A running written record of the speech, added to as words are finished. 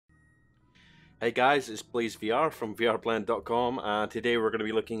Hey guys, it's Blaze VR from VRblend.com, and today we're going to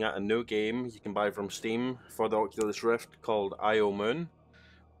be looking at a new game you can buy from Steam for the Oculus Rift called iOMoon.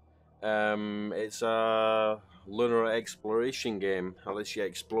 It's a lunar exploration game. It lets you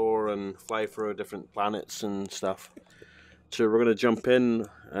explore and fly through different planets and stuff. So we're going to jump in,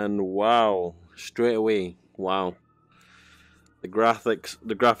 and wow, straight away, wow. The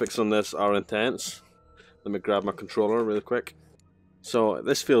graphics on this are intense. Let me grab my controller really quick. So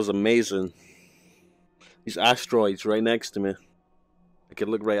this feels amazing. These asteroids right next to me. I could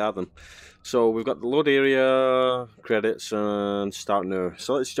look right at them. So we've got the load area, credits, and start now.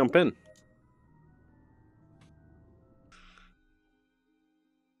 So let's jump in.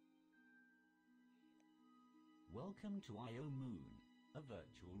 Welcome to iOMoon, a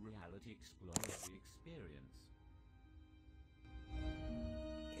virtual reality exploratory experience.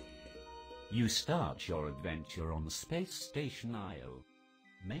 You start your adventure on the space station Io.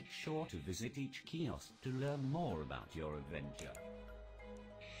 Make sure to visit each kiosk to learn more about your adventure.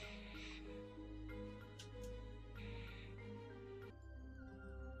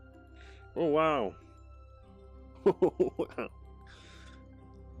 Oh wow.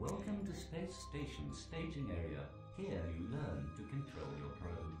 Welcome to Space Station staging area. Here you learn to control your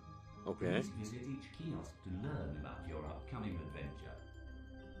probe. Okay. Please visit each kiosk to learn about your upcoming adventure.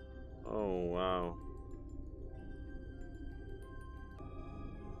 Oh wow.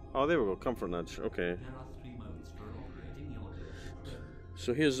 Oh, there we go. Comfort nudge. Okay. There are 3 modes for operating your probe.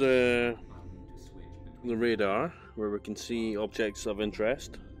 So here's the radar where we can see objects of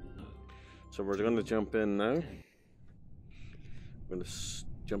interest. So we're going to jump in now. We're going to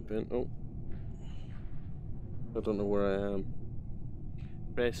jump in. Oh, I don't know where I am.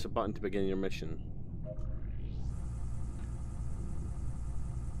 Press the button to begin your mission.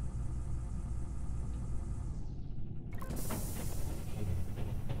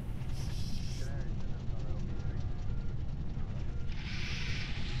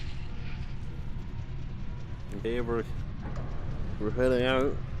 Okay, we're heading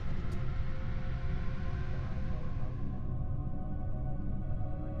out.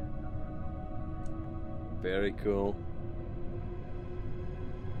 Very cool.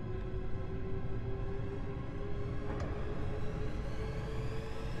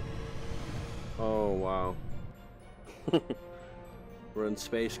 Oh wow. We're in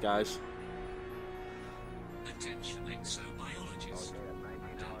space, guys. Attention exobiologists.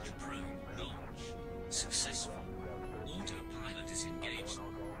 Dutch probe launch. Successful. Autopilot is engaged.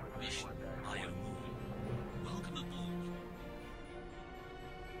 Mission iOMoon. Welcome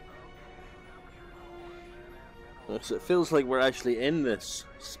aboard. So it feels like we're actually in this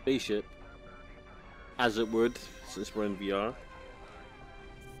spaceship, as it would, since we're in VR.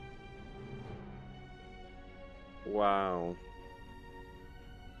 Wow.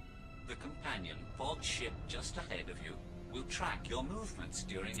 The companion pod ship just ahead of you will track your movements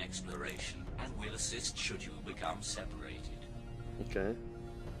during exploration and will assist should you become separated. Okay.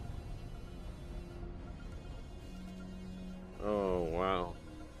 Oh wow.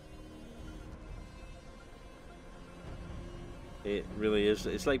 It really is.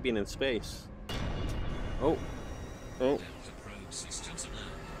 It's like being in space. Oh. Oh. Delta probe systems alert.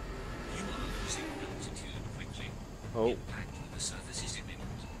 You are losing altitude quickly. Oh. Impact with the surface is imminent.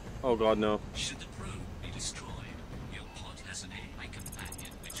 Oh god, no. Should the probe be destroyed, your pod has an AI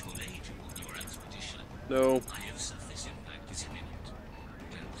companion which will aid you on your expedition. No. IO surface impact is imminent.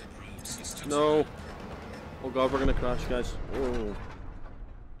 Delta probe systems No. alert. Oh god, we're gonna crash, guys. Oh.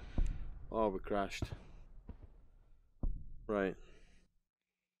 Oh, we crashed. Right.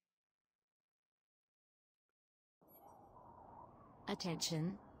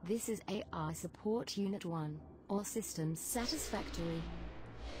 Attention, this is AI Support Unit 1. All systems satisfactory.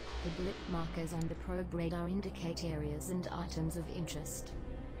 The blip markers on the probe radar indicate areas and items of interest.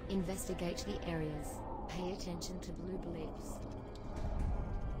 Investigate the areas. Pay attention to blue blips.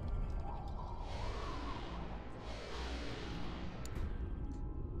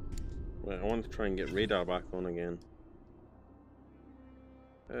 Right, I want to try and get radar back on again.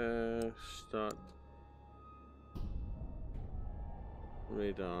 Start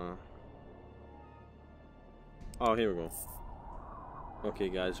radar. Oh, here we go. Okay,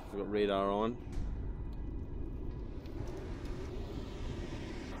 guys, we've got radar on.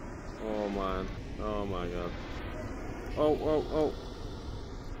 Oh man, oh my god. Oh, oh, oh.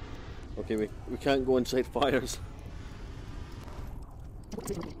 Okay, we can't go inside fires.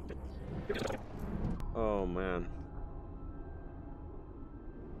 Oh man.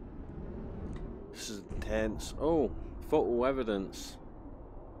 This is intense. Oh, photo evidence.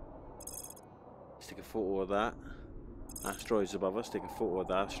 Let's take a photo of that. Asteroids above us, take a photo of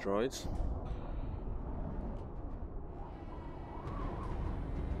the asteroids.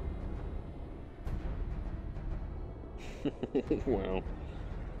 Wow.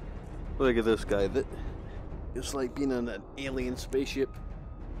 Look at this guy. It's like being in an alien spaceship.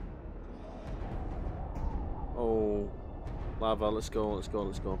 Oh, lava, let's go, let's go,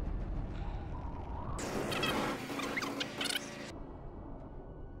 let's go.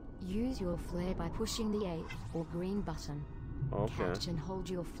 Use your flare by pushing the A or green button. Okay. Catch and hold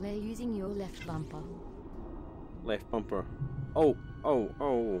your flare using your left bumper. Left bumper. Oh, oh,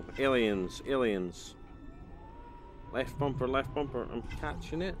 oh, aliens, aliens. Left bumper, I'm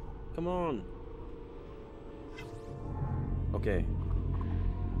catching it. Come on. Okay.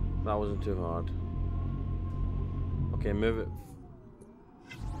 That wasn't too hard. Okay, move it.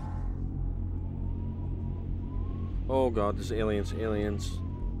 Oh god, there's aliens, aliens.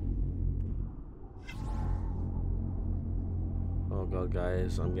 Oh god,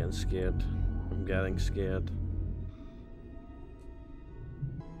 guys, I'm getting scared. I'm getting scared.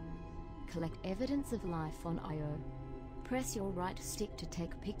 Collect evidence of life on Io. Press your right stick to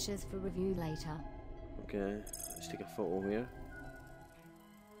take pictures for review later. Okay, let's take a photo here.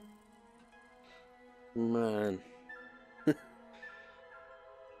 Man.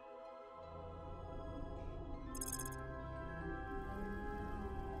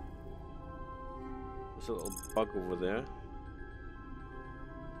 There's a little bug over there.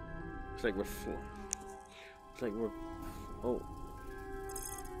 It's like we're oh.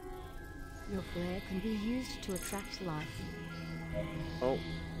 Your flare can be used to attract life. Oh.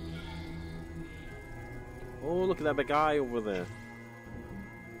 Oh, look at that big eye over there.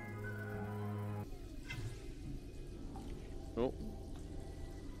 Oh.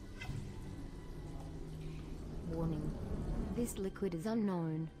 Warning. This liquid is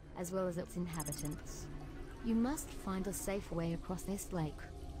unknown, as well as its inhabitants. You must find a safe way across this lake.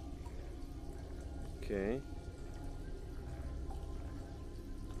 Okay.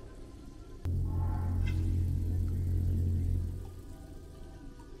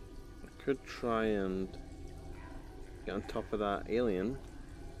 I could try and get on top of that alien.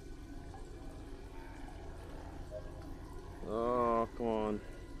 Oh, come on.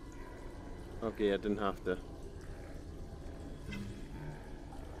 Okay, I didn't have to.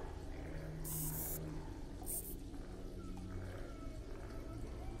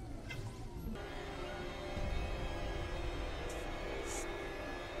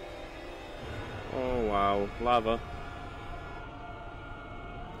 Oh wow, lava.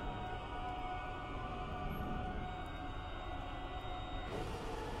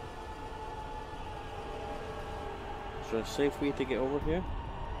 Is there a safe way to get over here?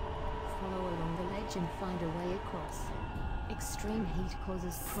 Follow along the ledge and find a way across. Extreme heat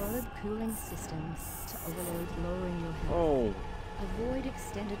causes probe cooling systems to overload, lowering your health. Oh, Avoid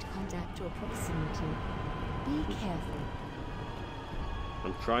extended contact or proximity. Be careful.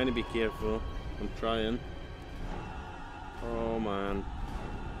 I'm trying to be careful. I'm trying. Oh man.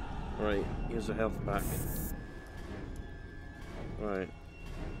 Right, here's a health pack. Right.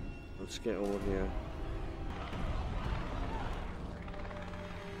 Let's get over here.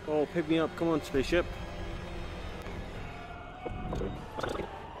 Oh, pick me up. Come on, spaceship.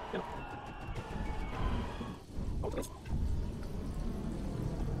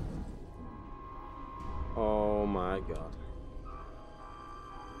 Oh my god.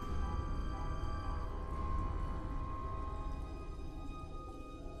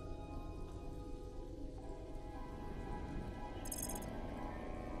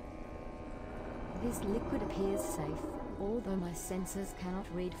 This liquid appears safe, although my sensors cannot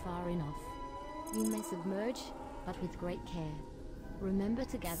read far enough. You may submerge, but with great care. Remember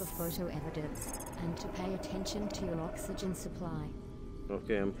to gather photo evidence, and to pay attention to your oxygen supply.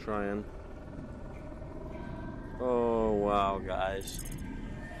 Okay, I'm trying. Oh wow, guys.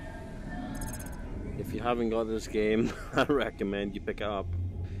 If you haven't got this game, I recommend you pick it up.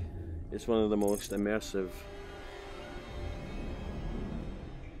 It's one of the most immersive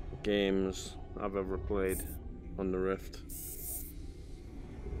games I've ever played on the Rift.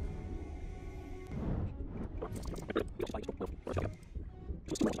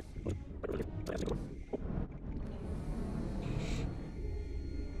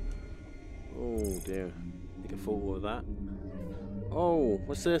 Oh dear. Take a photo of that. Oh,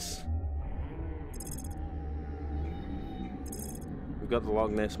 what's this? We've got the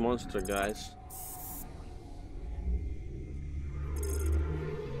Loch Ness Monster, guys.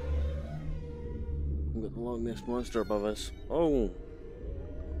 We've got the Loch Ness Monster above us. Oh!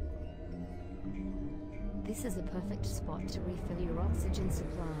 This is a perfect spot to refill your oxygen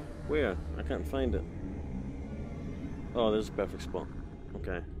supply. Where? I can't find it. Oh, there's a perfect spot.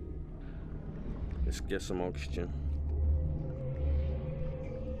 Okay. Let's get some oxygen.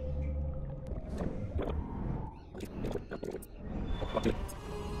 Come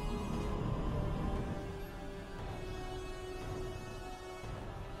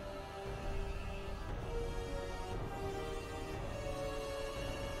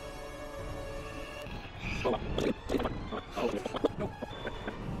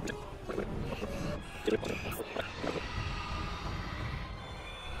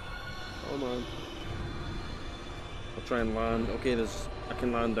on. I'll try and land. Okay, I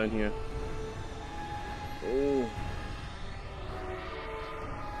can land down here. Oh.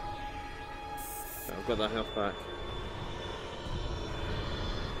 I've got that health back.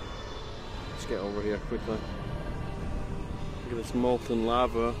 Let's get over here quickly. Look at this molten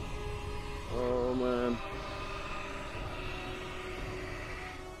lava. Oh man.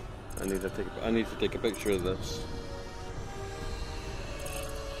 I need to take a picture of this.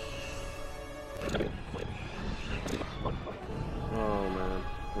 Oh man.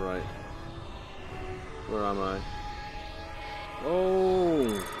 Right. Where am I?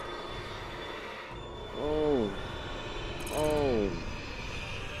 Oh. Oh. Oh.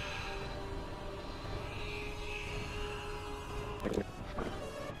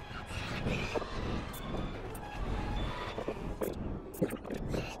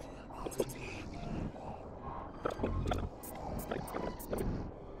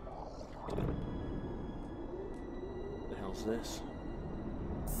 The hell's this?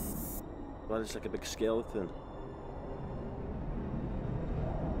 Well, it's like a big skeleton.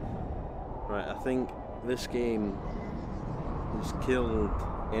 Right, I think this game has killed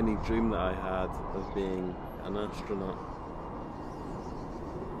any dream that I had of being an astronaut.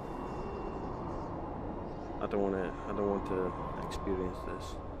 I don't want to experience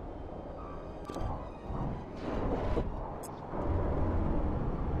this.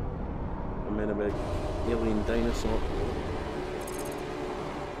 I'm in a big alien dinosaur.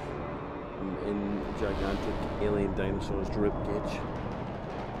 I'm in gigantic alien dinosaur's ribcage.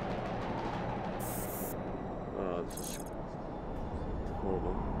 Oh, this is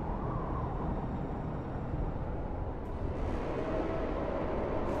horrible.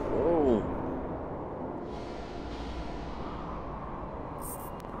 Oh.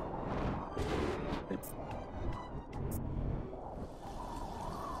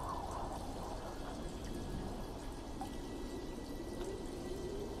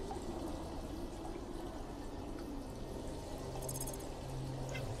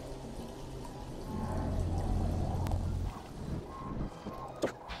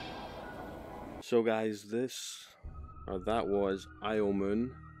 So guys, that was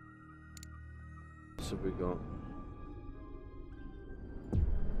iOMoon. So we got.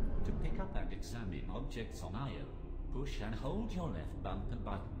 To pick up and examine objects on IO, push and hold your left bumper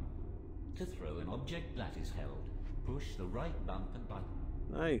button. To throw an object that is held, push the right bumper button.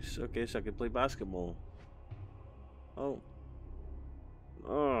 Nice. Okay, so I can play basketball. Oh.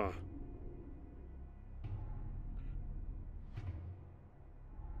 Oh.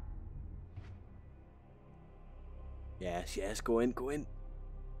 Yes, yes, go in, go in.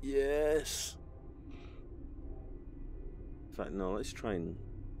 Yes. In fact, no, let's try and.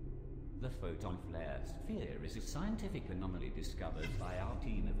 The photon flare sphere is a scientific anomaly discovered by our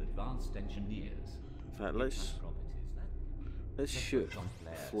team of advanced engineers. In fact, let's shoot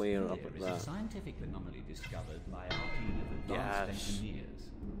flare up at that. A scientific anomaly discovered by our team of advanced engineers.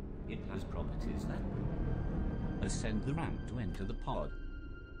 It has properties that ascend the ramp to enter the pod.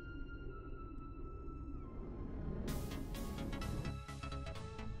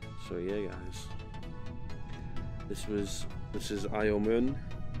 So yeah, guys, this is iOMoon.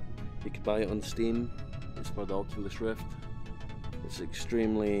 You can buy it on Steam. It's for the Oculus Rift. It's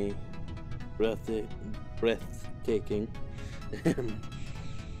extremely breathtaking.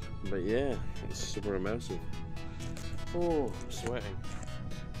 But yeah, it's super immersive. Oh, I'm sweating.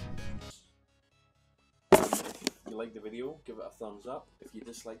 If you liked the video, give it a thumbs up. If you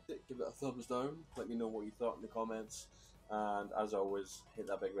disliked it, give it a thumbs down. Let me know what you thought in the comments. And as always, hit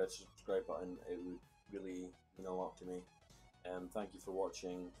that big red subscribe button. It would really mean a lot to me. Thank you for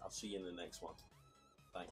watching. I'll see you in the next one.